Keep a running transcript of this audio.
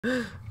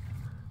My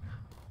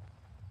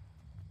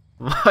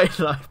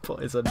life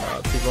bot is a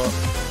Nazi bot.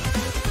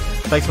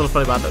 Thanks for the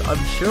follow, man.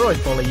 I'm sure I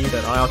follow you,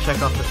 don't I? I'll check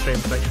after stream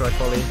to make sure I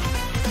follow you.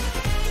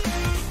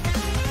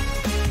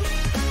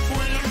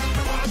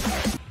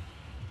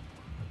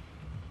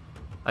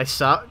 I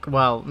suck?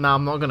 Well, no,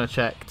 I'm not going to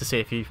check to see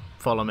if you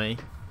follow me.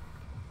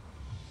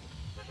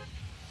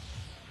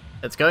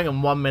 It's going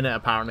in 1 minute,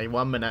 apparently.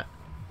 1 minute.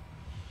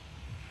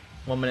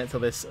 1 minute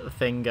till this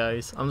thing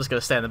goes. I'm just going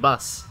to stay in the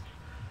bus.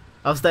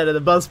 I'm staying in the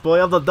bus, boy.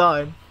 I'm not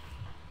dying.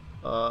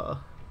 I'd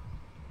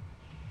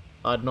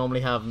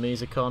normally have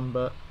music on,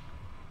 but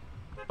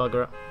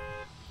bugger it.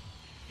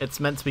 It's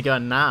meant to be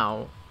going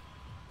now.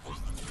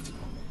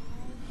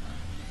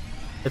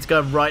 It's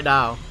going right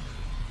now.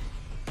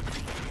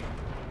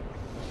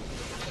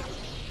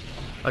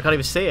 I can't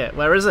even see it.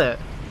 Where is it?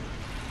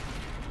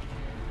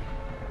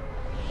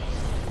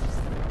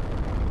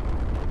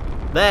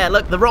 There,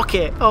 look, the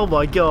rocket! Oh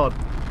my god.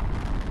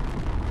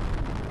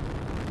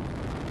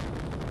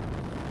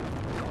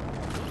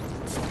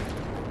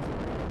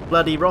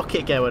 Bloody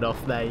rocket going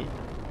off, mate.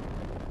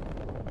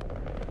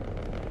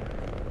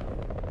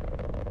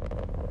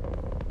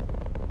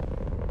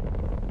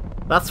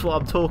 That's what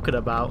I'm talking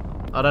about.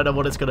 I don't know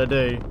what it's gonna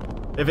do.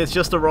 If it's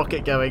just a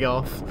rocket going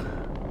off.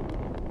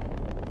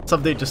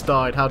 Some dude just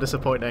died, how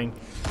disappointing.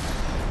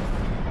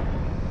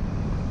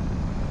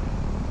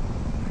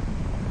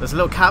 There's a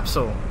little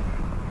capsule.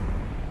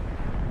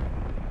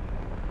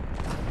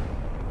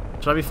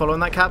 Should I be following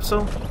that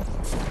capsule?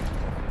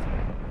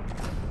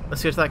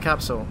 Let's go to that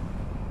capsule.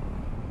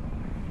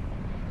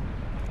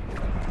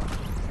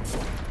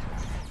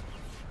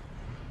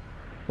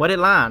 Where'd it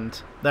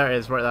land? There it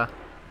is, right there.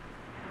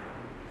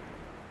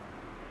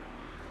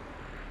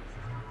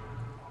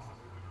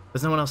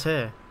 There's no one else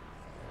here.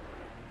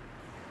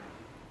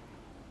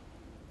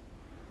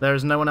 There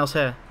is no one else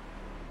here.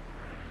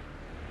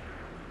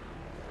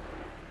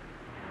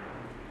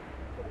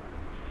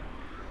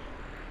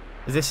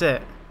 Is this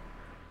it?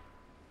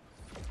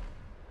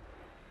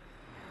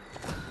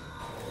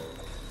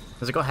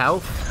 Has it got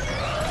health?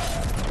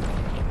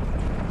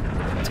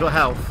 It's got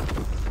health.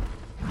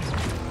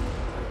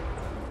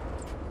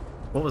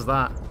 What was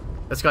that?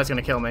 This guy's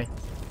gonna kill me.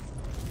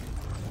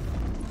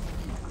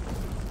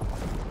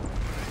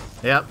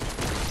 Yep.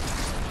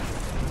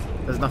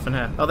 There's nothing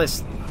here. Oh,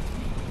 this.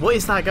 What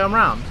is that going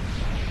around?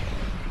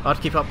 I have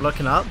to keep up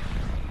looking up.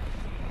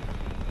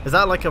 Is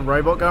that like a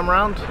robot going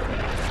around?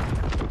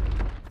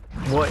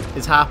 What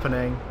is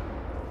happening?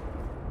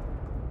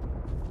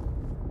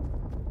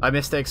 I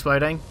missed it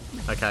exploding?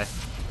 Okay.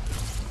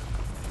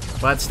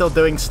 Well, it's still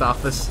doing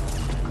stuff.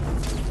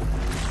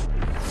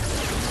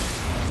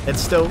 It's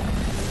still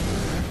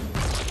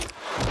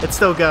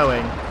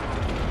going.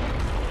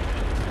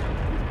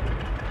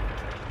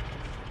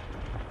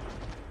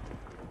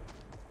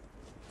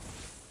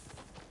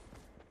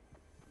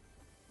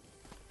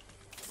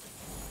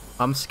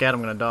 I'm scared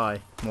I'm gonna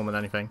die more than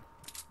anything.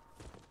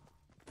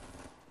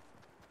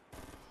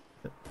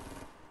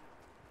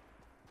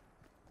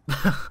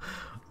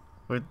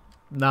 We've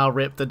now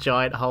ripped a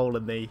giant hole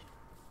in the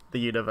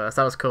universe.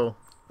 That was cool.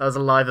 That was a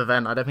live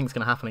event. I don't think it's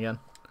gonna happen again.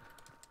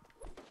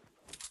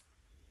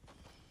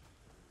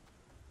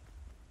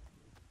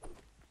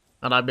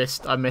 And I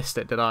missed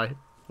it, did I?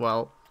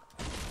 Well,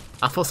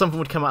 I thought something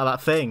would come out of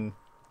that thing.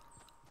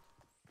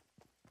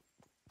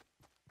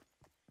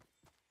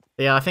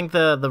 Yeah, I think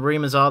the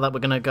rumors are that we're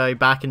gonna go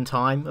back in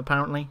time.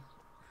 Apparently,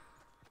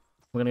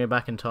 we're gonna go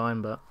back in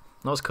time, but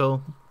that was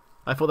cool.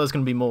 I thought there was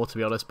gonna be more, to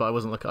be honest, but I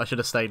wasn't looking. I should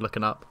have stayed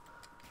looking up.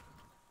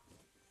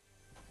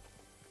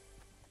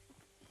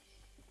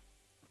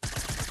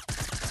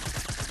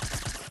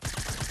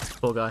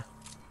 Poor guy.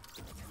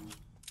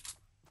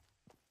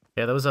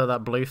 Yeah, there was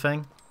that blue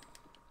thing.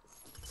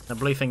 That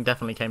blue thing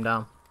definitely came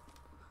down.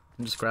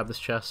 And just grab this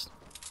chest.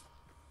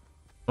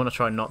 I want to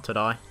try not to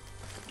die.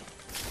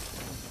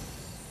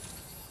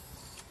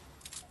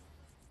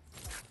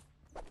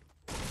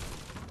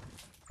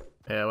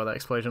 Yeah, where that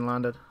explosion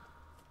landed.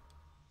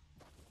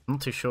 I'm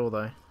not too sure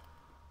though. Is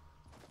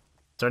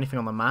there anything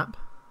on the map?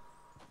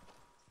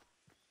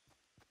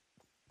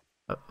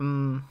 I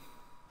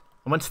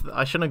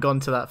shouldn't have gone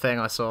to that thing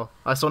I saw.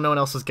 I saw no one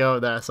else was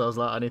going there, so I was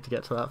like, I need to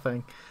get to that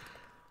thing.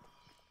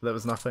 There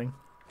was nothing.